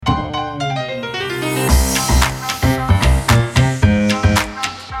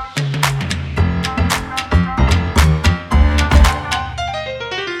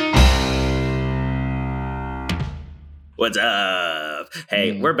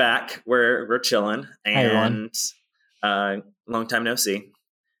Hey, we're back. We're chilling, and long time no see.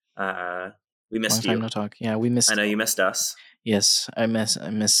 We missed you. Long time no talk. Yeah, we missed. I know you missed us. Yes, I miss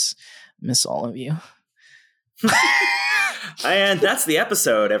all of you. And that's the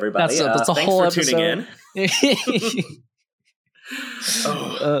episode, everybody. That's the thanks whole for tuning episode.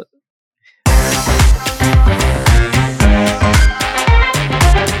 in.